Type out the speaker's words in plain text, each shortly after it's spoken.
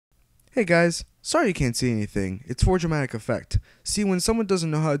Hey guys, sorry you can't see anything. It's for dramatic effect. See, when someone doesn't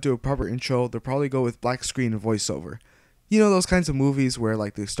know how to do a proper intro, they'll probably go with black screen and voiceover. You know those kinds of movies where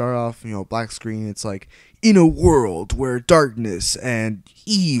like they start off, black screen, it's like in a world where darkness and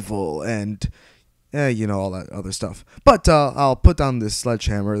evil and all that other stuff. But I'll put down this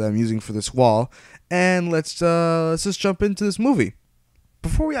sledgehammer that I'm using for this wall and let's just jump into this movie.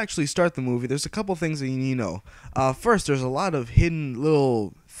 Before we actually start the movie, there's a couple things that you need to know. First, there's a lot of hidden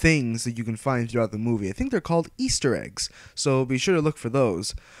little things that you can find throughout the movie. I think they're called Easter eggs, so be sure to look for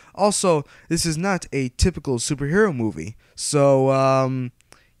those. Also, this is not a typical superhero movie, so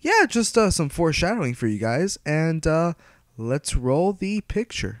just some foreshadowing for you guys, and let's roll the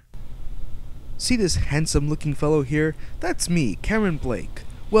picture. See this handsome-looking fellow here? That's me, Cameron Blake.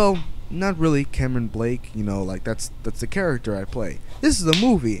 Well, not really Cameron Blake, that's the character I play. This is a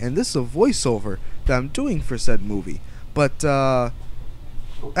movie, and this is a voiceover that I'm doing for said movie. But, enough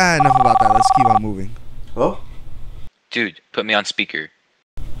about that. Let's keep on moving. Hello? Dude, put me on speaker.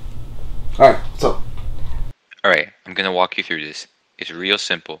 Alright, what's up? Alright, I'm gonna walk you through this. It's real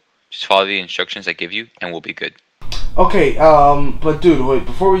simple. Just follow the instructions I give you, and we'll be good. Okay, but dude, wait,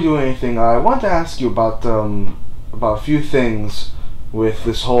 before we do anything, I want to ask you about a few things with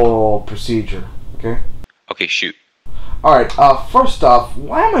this whole procedure, okay? Okay, shoot. Alright, first off,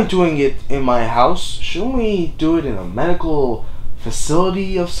 why am I doing it in my house? Shouldn't we do it in a medical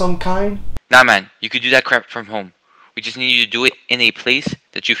facility of some kind? Nah, man, you could do that crap from home. We just need you to do it in a place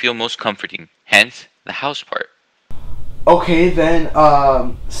that you feel most comforting. Hence, the house part. Okay, then,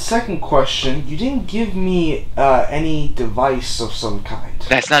 second question. You didn't give me, any device of some kind.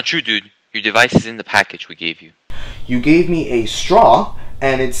 That's not true, dude. Your device is in the package we gave you. You gave me a straw,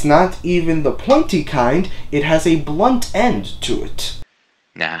 and it's not even the pointy kind. It has a blunt end to it.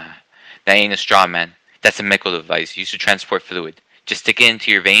 Nah, that ain't a straw, man. That's a medical device used to transport fluid. Just stick it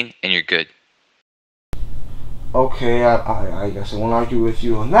into your vein, and you're good. Okay, I guess I won't argue with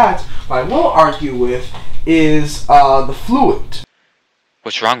you on that. What I will argue with is, the fluid.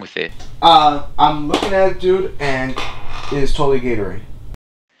 What's wrong with it? I'm looking at it, dude, and it is totally Gatorade.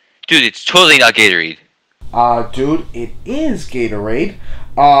 Dude, it's totally not Gatorade. Dude, it is Gatorade.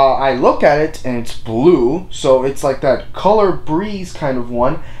 I look at it, and it's blue, so it's like that color breeze kind of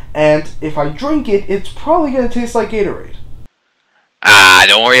one, and if I drink it, it's probably gonna taste like Gatorade. Ah,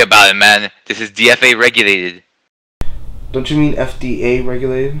 don't worry about it, man. This is DFA regulated. Don't you mean FDA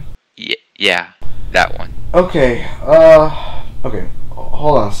regulated? Yeah, that one. Okay, okay,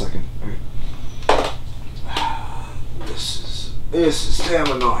 hold on a second. Okay. This is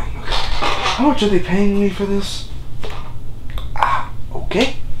damn annoying. Okay. How much are they paying me for this?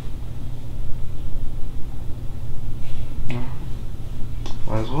 Okay.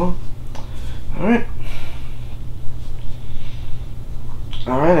 Might as well. Alright.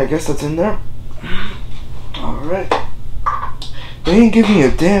 Alright, I guess that's in there. Alright. They didn't give me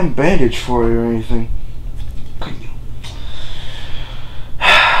a damn bandage for it or anything.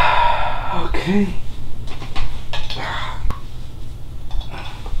 Okay.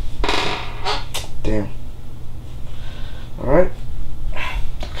 Damn. Alright.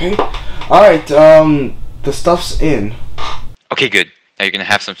 Okay. Alright, the stuff's in. Okay, good. Now you're gonna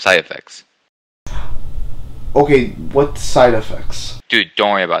have some side effects. Okay, what side effects? Dude,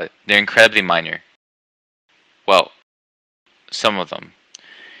 don't worry about it. They're incredibly minor. Well, some of them.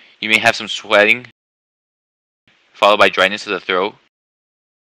 You may have some sweating, followed by dryness of the throat,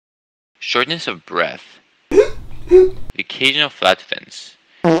 shortness of breath, the occasional flatulence,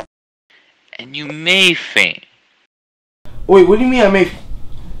 and you may faint. Wait, what do you mean I may...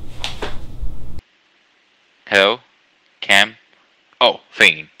 Hello? Cam? Oh,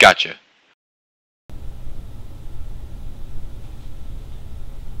 fainting. Gotcha.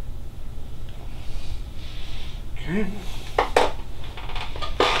 Okay.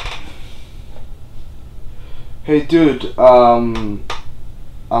 Hey, dude, I'm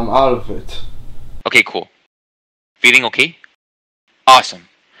out of it. Okay, cool. Feeling okay? Awesome.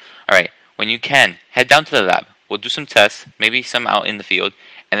 Alright, when you can, head down to the lab. We'll do some tests, maybe some out in the field,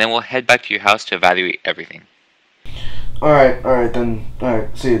 and then we'll head back to your house to evaluate everything. Alright then.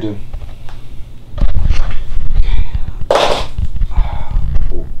 Alright, see you, dude.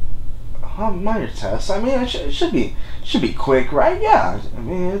 Minor tests. I mean, it should be quick, right? Yeah. I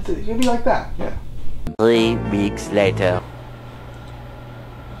mean, it could be like that. Yeah. 3 weeks later.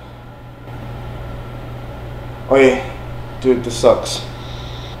 Oh yeah, dude, this sucks.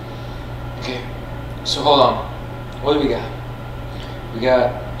 Okay, so hold on. What do we got? We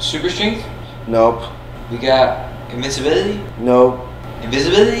got super strength. Nope. We got invincibility. Nope.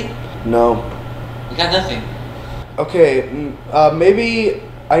 Invisibility. No. We got nothing. Okay, maybe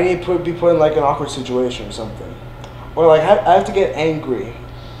I need to be put in like an awkward situation or something, or like I have to get angry,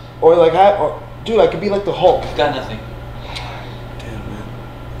 or like dude, I could be like the Hulk. I've got nothing. Damn man.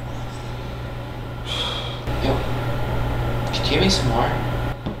 Yo, could you give me some more?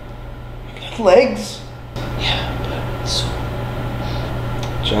 You got legs? Yeah, but so.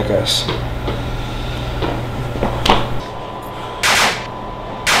 Jackass.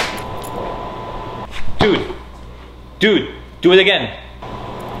 Dude, do it again.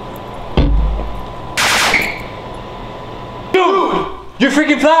 Dude, you're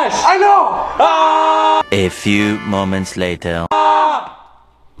freaking Flash. I know. A few moments later.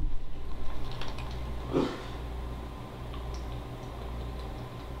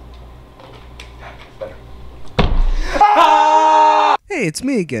 Hey, it's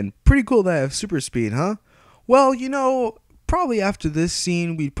me again. Pretty cool that I have super speed, huh? Well, you know, probably after this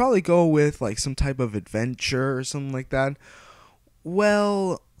scene, we'd probably go with like some type of adventure or something like that.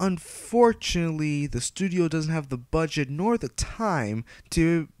 Well, unfortunately, the studio doesn't have the budget nor the time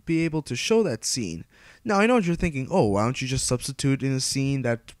to be able to show that scene. Now, I know what you're thinking, oh, why don't you just substitute in a scene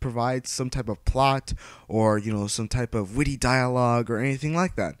that provides some type of plot or, you know, some type of witty dialogue or anything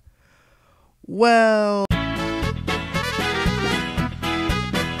like that? Well...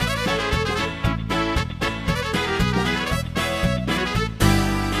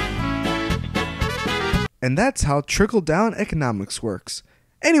 And that's how trickle-down economics works.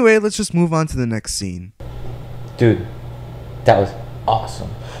 Anyway, let's just move on to the next scene. Dude, that was awesome.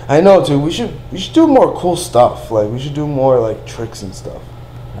 I know, dude. We should do more cool stuff. Like, we should do more, like, tricks and stuff.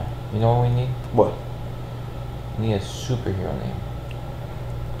 You know what we need? What? We need a superhero name.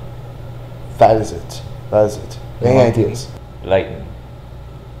 That is it. That is it. Any ideas? Lightning.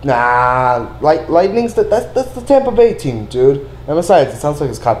 Nah, Lightning's that's the Tampa Bay team, dude. And besides, it sounds like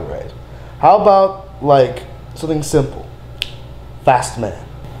it's copyrighted. How about, like, something simple? Fast Man.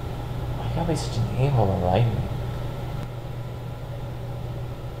 Why you gotta be such an a-hole on Lightning?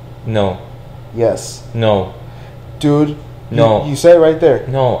 No. Yes. No. Dude. No. You said it right there.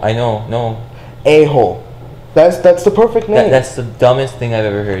 No, I know. No. A-hole. That's the perfect name. That's the dumbest thing I've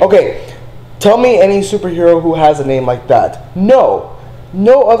ever heard. Okay. Tell me any superhero who has a name like that. No.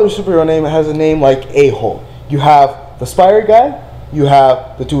 No other superhero name has a name like A-hole. You have the Spider Guy, you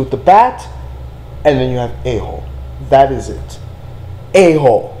have the dude with the bat, and then you have A-hole. That is it.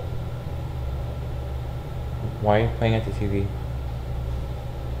 A-hole. Why are you playing at the TV?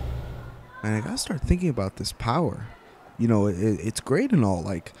 Man, I gotta start thinking about this power. You know, it's great and all.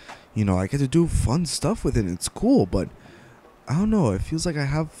 Like, you know, I get to do fun stuff with it. It's cool, but I don't know. It feels like I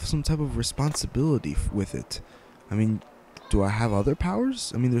have some type of responsibility with it. I mean, do I have other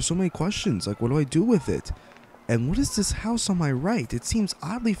powers? I mean, there's so many questions. Like, what do I do with it? And what is this house on my right? It seems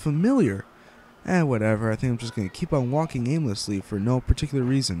oddly familiar. Whatever. I think I'm just gonna keep on walking aimlessly for no particular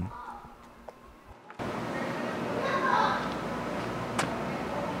reason.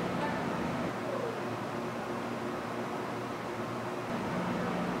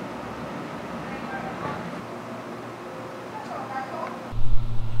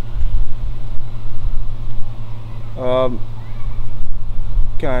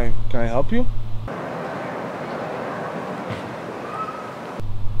 Can I help you?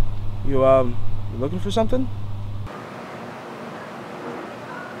 You looking for something?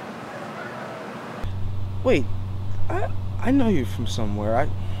 Wait, I know you from somewhere.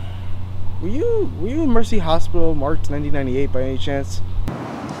 Were you in Mercy Hospital March 1998 by any chance?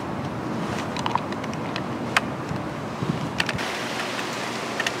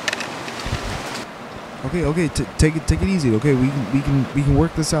 Okay, take it easy. Okay, we can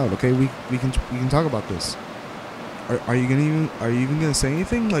work this out. Okay, we can talk about this. Are you even gonna say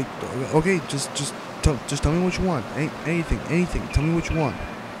anything? Like, okay, just tell me what you want. Anything. Tell me what you want.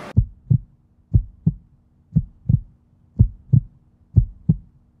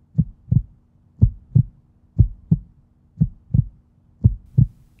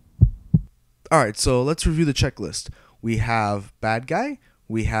 All right, so let's review the checklist. We have bad guy,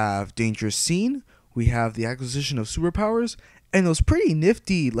 we have dangerous scene, we have the acquisition of superpowers, and those pretty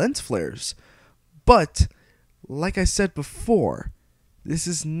nifty lens flares. But like I said before, this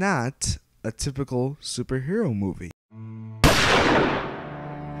is not a typical superhero movie.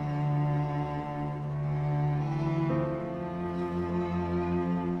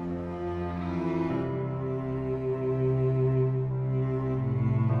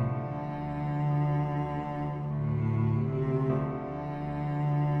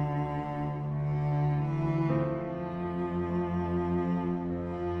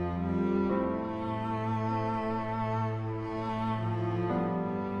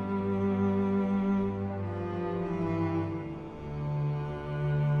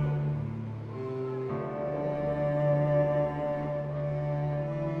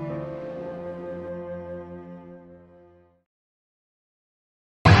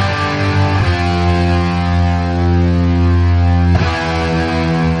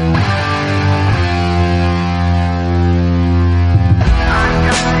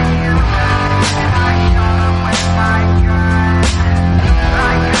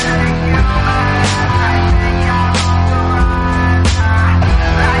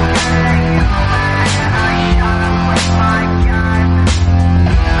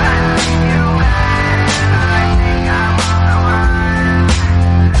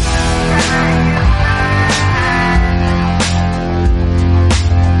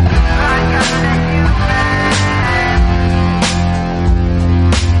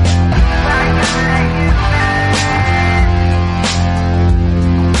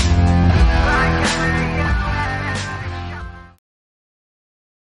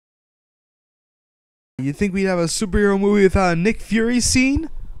 You think we'd have a superhero movie without a Nick Fury scene?